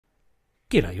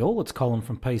G'day all, it's Colin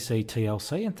from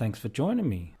PCTLC and thanks for joining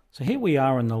me. So here we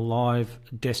are in the live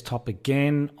desktop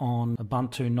again on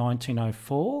Ubuntu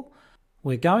 19.04.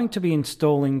 We're going to be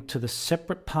installing to the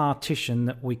separate partition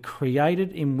that we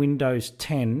created in Windows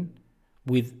 10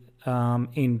 with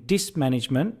in disk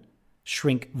management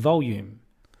shrink volume.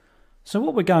 So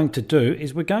what we're going to do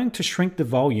is we're going to shrink the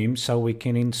volume so we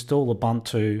can install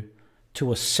Ubuntu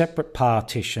to a separate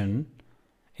partition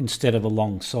instead of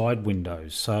alongside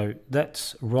Windows. So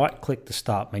that's right click the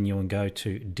start menu and go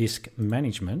to disk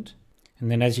management.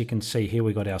 And then as you can see here,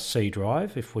 we got our C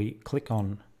drive. If we click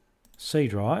on C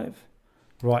drive,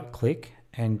 right click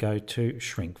and go to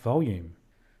shrink volume.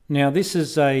 Now this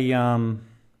is a,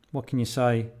 what can you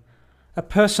say? A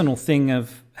personal thing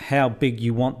of how big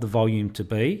you want the volume to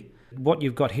be. What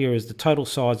you've got here is the total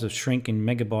size of shrink in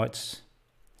megabytes.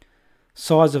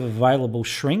 Size of available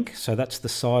shrink, so that's the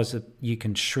size that you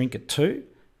can shrink it to.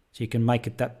 So you can make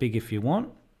it that big if you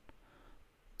want.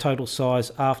 Total size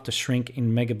after shrink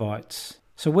in megabytes.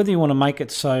 So whether you want to make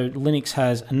it so Linux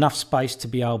has enough space to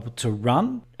be able to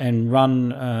run and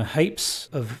run heaps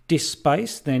of disk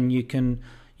space, then you can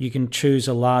choose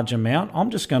a large amount. I'm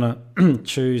just going to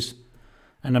choose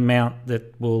an amount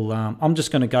that will, I'm just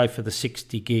going to go for the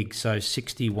 60 gig, so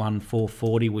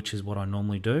 61,440, which is what I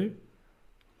normally do.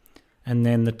 And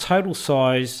then the total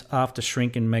size after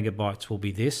shrink in megabytes will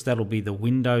be this. That'll be the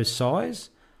Windows size.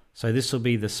 So this will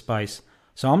be the space.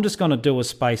 So I'm just going to do a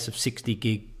space of 60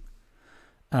 gig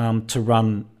to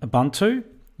run Ubuntu.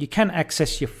 You can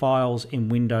access your files in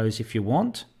Windows if you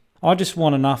want. I just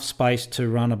want enough space to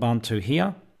run Ubuntu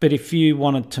here. But if you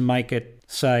wanted to make it,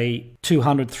 say,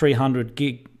 200, 300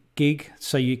 gig,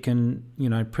 so you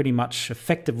can, pretty much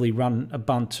effectively run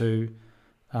Ubuntu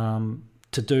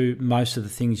to do most of the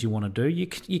things you want to do.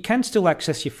 You can still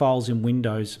access your files in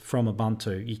Windows from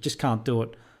Ubuntu. You just can't do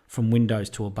it from Windows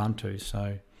to Ubuntu.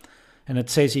 So, and it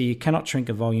says here you cannot shrink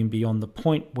a volume beyond the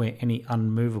point where any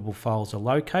unmovable files are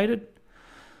located.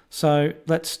 So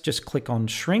let's just click on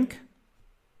shrink.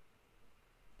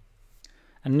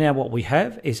 And now what we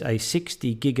have is a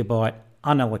 60 gigabyte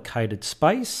unallocated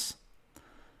space.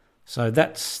 So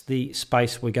that's the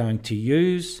space we're going to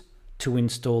use to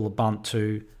install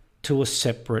Ubuntu to a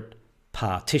separate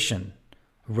partition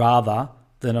rather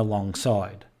than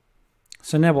alongside.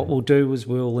 So now what we'll do is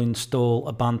we'll install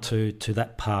Ubuntu to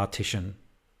that partition.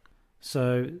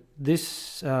 So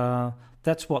this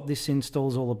that's what this install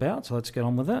is all about. So let's get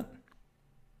on with it.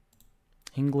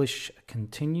 English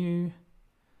continue.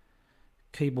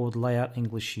 Keyboard layout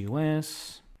English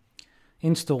US.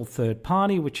 Install third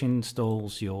party, which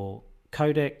installs your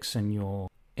codecs and your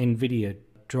NVIDIA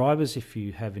drivers if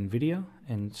you have NVIDIA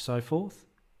and so forth.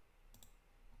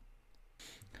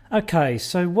 Okay,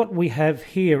 so what we have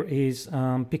here is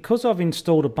because I've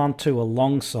installed Ubuntu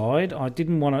alongside, I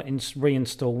didn't want to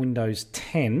reinstall Windows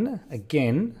 10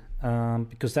 again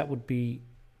because that would be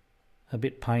a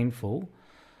bit painful.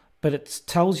 But it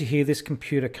tells you here this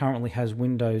computer currently has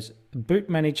Windows Boot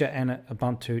Manager and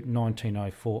Ubuntu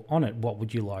 19.04 on it. What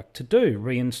would you like to do?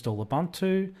 Reinstall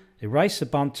Ubuntu, erase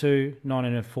Ubuntu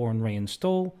 19.04 and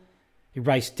reinstall,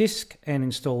 erase disk and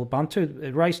install Ubuntu.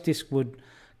 Erase disk would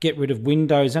get rid of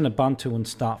Windows and Ubuntu and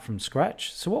start from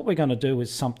scratch. So what we're going to do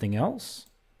is something else.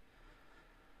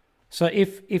 So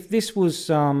if this was,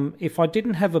 if I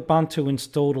didn't have Ubuntu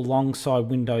installed alongside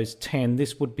Windows 10,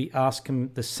 this would be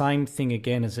asking the same thing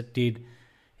again as it did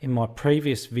in my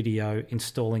previous video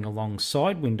installing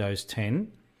alongside Windows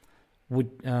 10.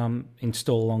 Would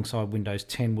install alongside Windows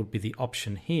 10 would be the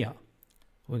option here.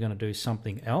 We're going to do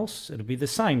something else. It'll be the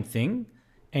same thing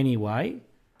anyway.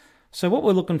 So what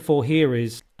we're looking for here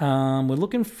is we're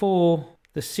looking for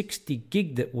the 60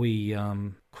 gig that we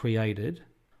created.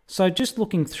 So just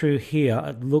looking through here,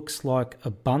 it looks like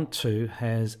Ubuntu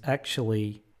has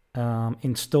actually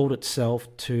installed itself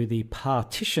to the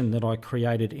partition that I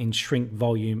created in shrink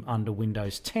volume under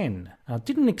Windows 10. I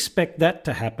didn't expect that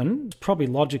to happen. It's probably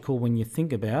logical when you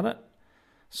think about it.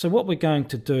 So what we're going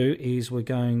to do is we're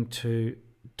going to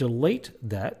delete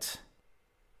that.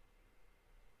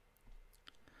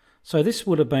 So this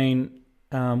would have been,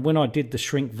 when I did the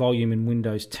shrink volume in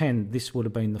Windows 10, this would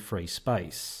have been the free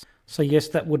space. So yes,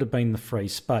 that would have been the free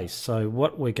space. So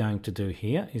what we're going to do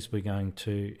here is we're going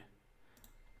to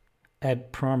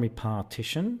add primary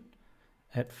partition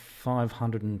at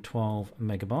 512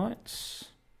 megabytes.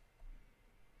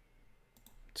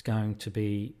 It's going to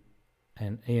be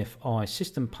an EFI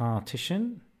system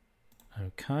partition.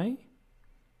 Okay.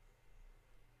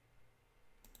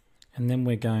 And then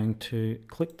we're going to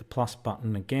click the plus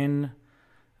button again.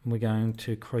 And we're going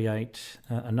to create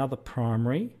another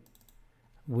primary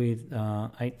with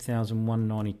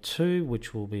 8192,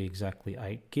 which will be exactly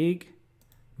 8 gig.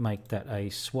 Make that a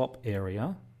swap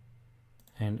area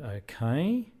and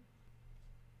OK.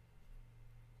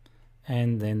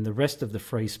 And then the rest of the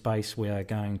free space we are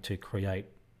going to create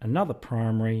another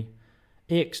primary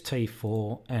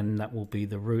ext4, and that will be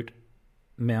the root.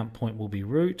 Mount point will be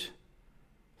root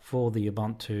for the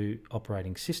Ubuntu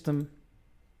operating system.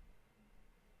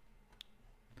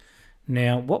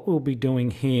 Now what we'll be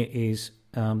doing here is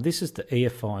this is the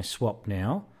EFI swap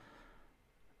now.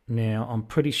 Now I'm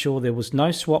pretty sure there was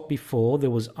no swap before.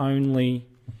 There was only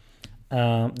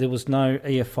there was no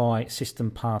EFI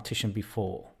system partition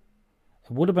before.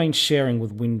 It would have been sharing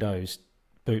with Windows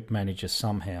Boot Manager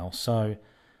somehow. So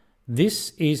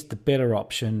this is the better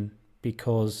option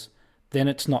because then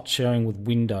it's not sharing with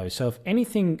Windows. So if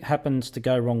anything happens to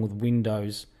go wrong with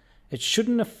Windows, it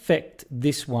shouldn't affect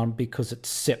this one because it's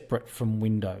separate from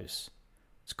Windows.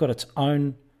 It's got its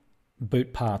own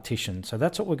boot partition. So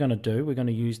that's what we're going to do. We're going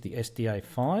to use the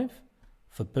SDA5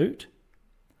 for boot.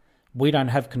 We don't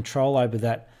have control over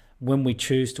that when we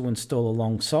choose to install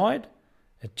alongside.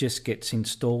 It just gets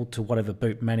installed to whatever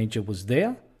boot manager was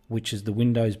there, which is the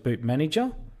Windows Boot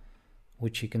Manager,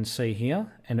 which you can see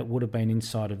here, and it would have been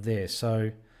inside of there.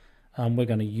 So we're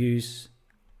going to use,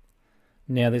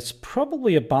 now there's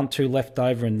probably Ubuntu left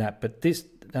over in that, but this,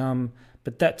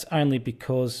 but that's only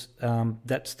because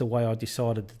that's the way I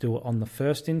decided to do it on the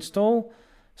first install.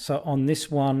 So on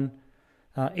this one,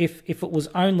 if it was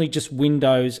only just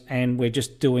Windows and we're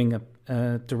just doing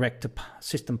a direct to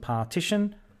system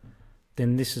partition,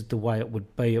 then this is the way it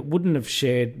would be. It wouldn't have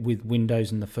shared with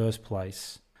Windows in the first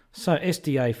place. So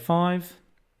SDA5,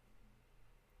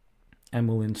 and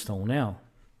we'll install now.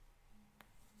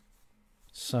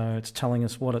 So it's telling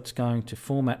us what it's going to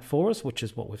format for us, which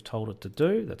is what we've told it to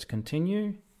do. Let's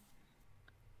continue.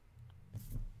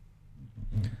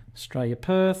 Australia,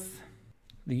 Perth,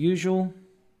 the usual.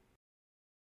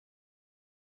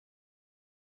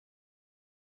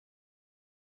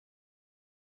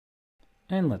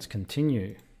 And let's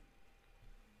continue.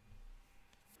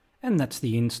 And that's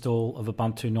the install of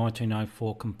Ubuntu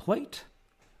 19.04 complete.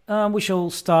 We shall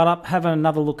start up, have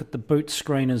another look at the boot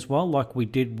screen as well, like we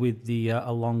did with the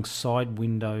alongside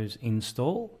Windows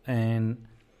install, and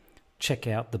check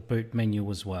out the boot menu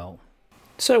as well.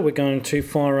 So we're going to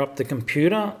fire up the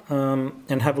computer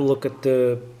and have a look at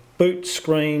the boot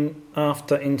screen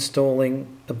after installing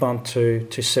Ubuntu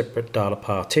to separate data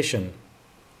partition.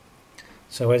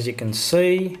 So as you can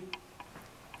see,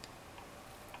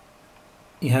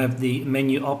 you have the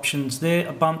menu options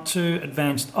there, Ubuntu,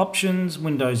 Advanced Options,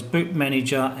 Windows Boot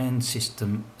Manager and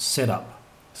System Setup.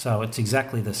 So it's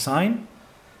exactly the same,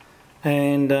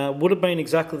 and would have been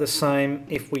exactly the same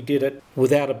if we did it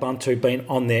without Ubuntu being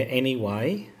on there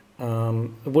anyway.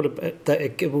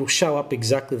 It will show up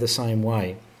exactly the same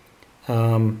way.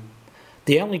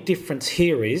 The only difference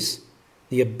here is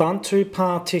the Ubuntu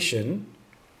partition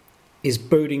is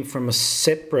booting from a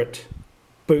separate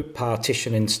boot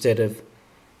partition instead of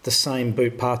the same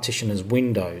boot partition as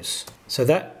Windows. So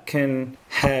that can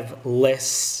have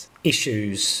less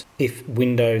issues if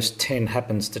Windows 10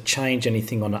 happens to change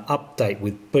anything on an update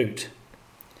with boot.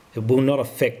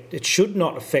 It should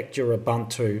not affect your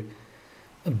Ubuntu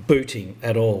booting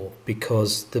at all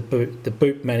because the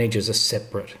boot managers are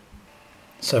separate.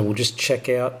 So we'll just check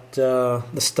out the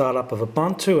startup of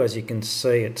Ubuntu. As you can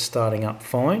see, it's starting up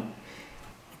fine.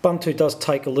 Ubuntu does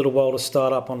take a little while to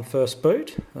start up on first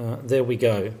boot. There we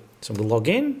go. So we'll log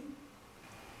in.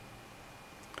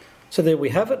 So there we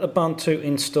have it, Ubuntu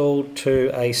installed to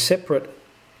a separate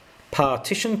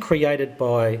partition created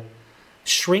by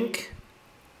Shrink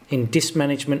in Disk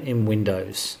Management in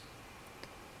Windows.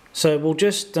 So we'll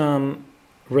just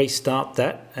restart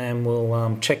that and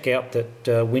we'll check out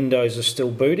that Windows is still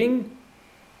booting,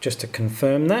 just to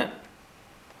confirm that.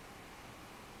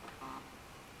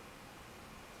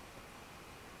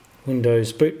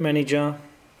 Windows Boot Manager,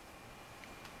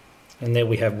 and there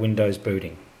we have Windows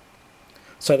booting.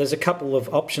 So there's a couple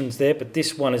of options there, but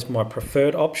this one is my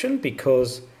preferred option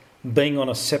because being on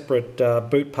a separate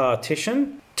boot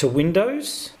partition to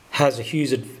Windows has a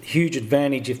huge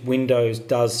advantage if Windows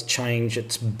does change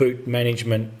its boot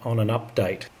management on an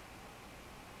update.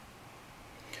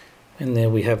 And there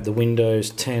we have the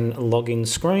Windows 10 login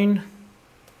screen.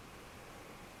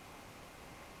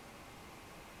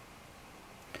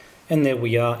 And there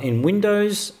we are in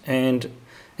Windows, and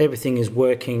everything is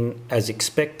working as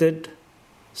expected.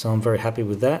 So I'm very happy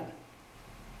with that.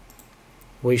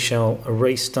 We shall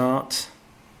restart.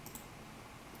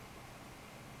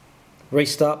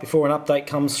 Restart before an update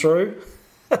comes through.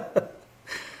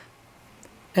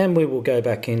 And we will go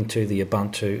back into the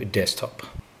Ubuntu desktop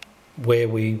where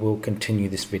we will continue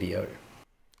this video.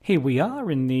 Here we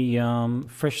are in the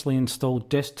freshly installed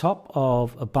desktop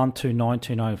of Ubuntu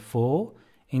 19.04,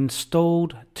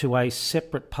 installed to a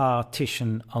separate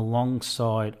partition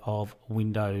alongside of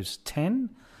Windows 10.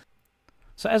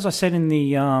 So as I said in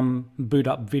the boot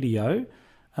up video,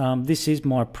 this is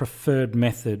my preferred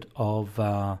method of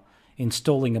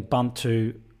installing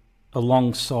Ubuntu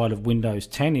alongside of Windows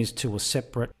 10, is to a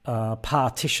separate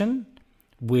partition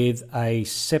with a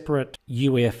separate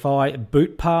UEFI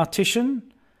boot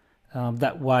partition.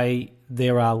 That way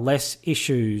there are less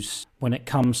issues when it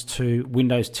comes to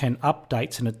Windows 10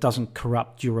 updates, and it doesn't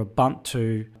corrupt your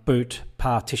Ubuntu boot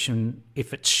partition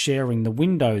if it's sharing the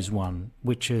Windows one,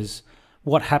 which is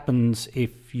what happens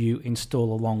if you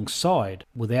install alongside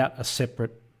without a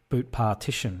separate boot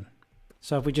partition.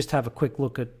 So if we just have a quick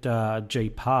look at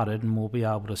Gparted, and we'll be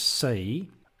able to see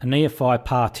an EFI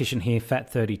partition here,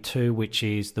 FAT32, which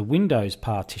is the Windows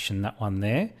partition, that one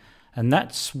there. And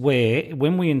that's where,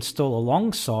 when we install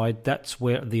alongside, that's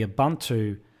where the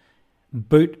Ubuntu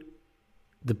boot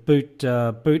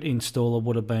installer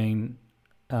would have been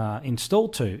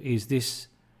installed to, is this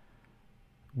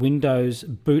Windows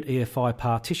boot EFI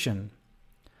partition.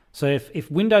 So if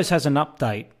Windows has an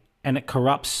update and it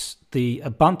corrupts the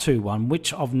Ubuntu one,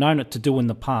 which I've known it to do in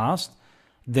the past,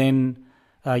 then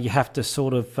you have to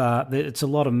sort of, it's a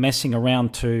lot of messing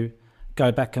around to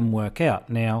go back and work out.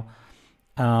 Now,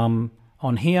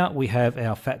 on here we have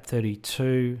our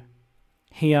FAT32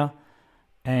 here,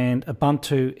 and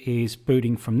Ubuntu is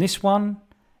booting from this one.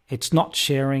 It's not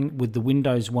sharing with the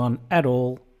Windows one at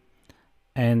all,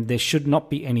 and there should not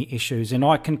be any issues. And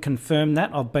I can confirm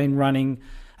that. I've been running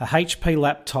a HP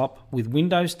laptop with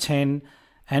Windows 10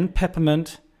 and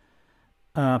Peppermint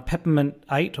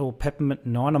 8 or Peppermint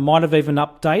 9. I might have even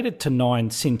updated to 9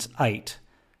 since 8.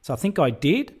 So I think I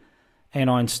did. And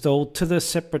I installed to the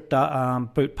separate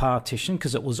boot partition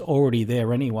because it was already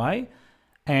there anyway.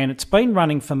 And it's been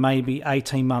running for maybe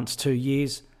 18 months, 2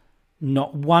 years.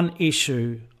 Not one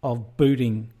issue of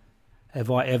booting have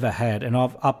I ever had. And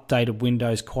I've updated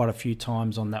Windows quite a few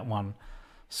times on that one.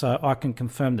 So I can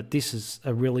confirm that this is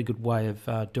a really good way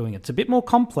of doing it. It's a bit more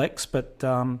complex, but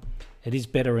it is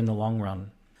better in the long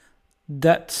run.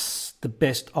 That's the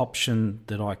best option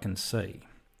that I can see.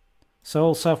 So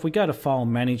also if we go to File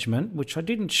Management, which I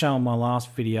didn't show in my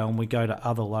last video, and we go to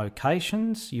Other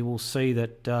Locations, you will see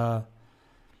that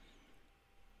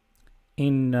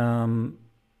in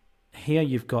here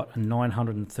you've got a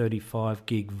 935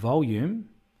 gig volume,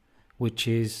 which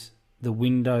is the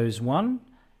Windows one.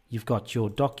 You've got your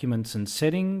documents and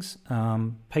settings,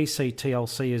 PC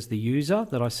TLC is the user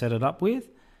that I set it up with,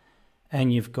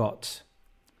 and you've got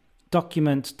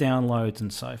documents, downloads,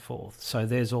 and so forth. So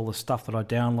there's all the stuff that I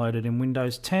downloaded in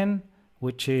Windows 10,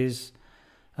 which is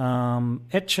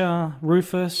Etcher,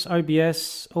 Rufus,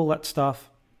 OBS, all that stuff.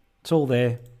 It's all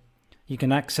there. You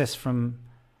can access from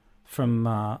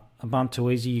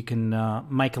Ubuntu Easy. You can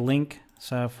make a link.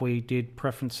 So if we did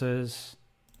preferences,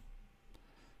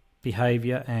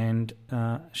 behavior, and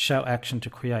show action to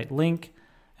create link,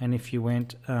 and if you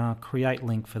went create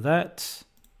link for that,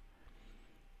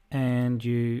 and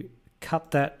you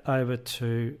cut that over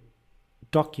to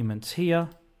documents here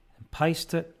and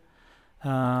paste it,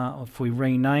 if we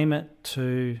rename it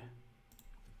to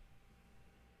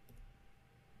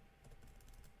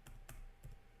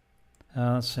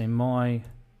let's see, my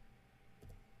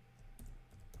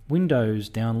Windows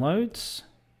downloads,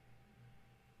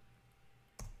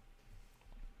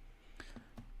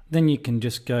 then you can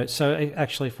just go, so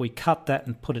actually if we cut that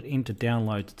and put it into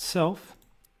downloads itself,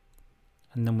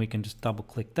 and then we can just double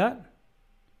click that.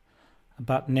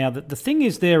 But now the thing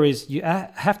is, there is, you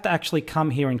have to actually come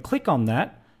here and click on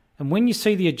that, and when you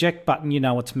see the eject button, you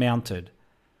know it's mounted.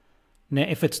 Now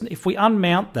if we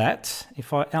unmount that,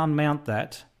 if I unmount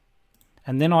that,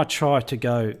 and then I try to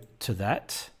go to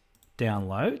that,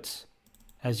 downloads,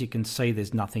 as you can see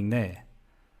there's nothing there.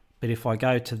 But if I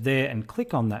go to there and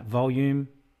click on that volume,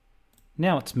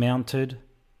 now it's mounted,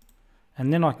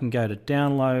 and then I can go to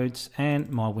downloads and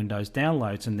my Windows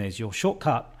downloads, and there's your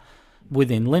shortcut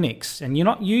within Linux. And you're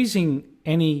not using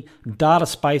any data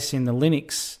space in the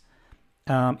Linux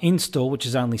install, which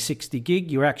is only 60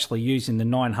 gig. You're actually using the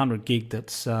 900 gig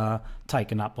that's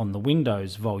taken up on the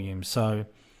Windows volume. So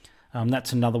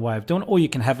that's another way of doing it. Or you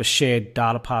can have a shared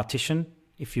data partition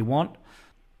if you want,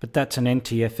 but that's an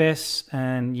NTFS,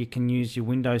 and you can use your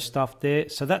Windows stuff there.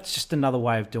 So that's just another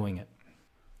way of doing it.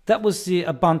 That was the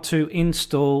Ubuntu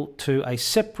install to a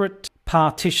separate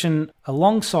partition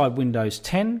alongside Windows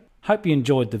 10. Hope you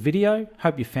enjoyed the video,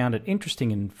 hope you found it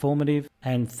interesting and informative,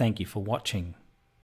 and thank you for watching.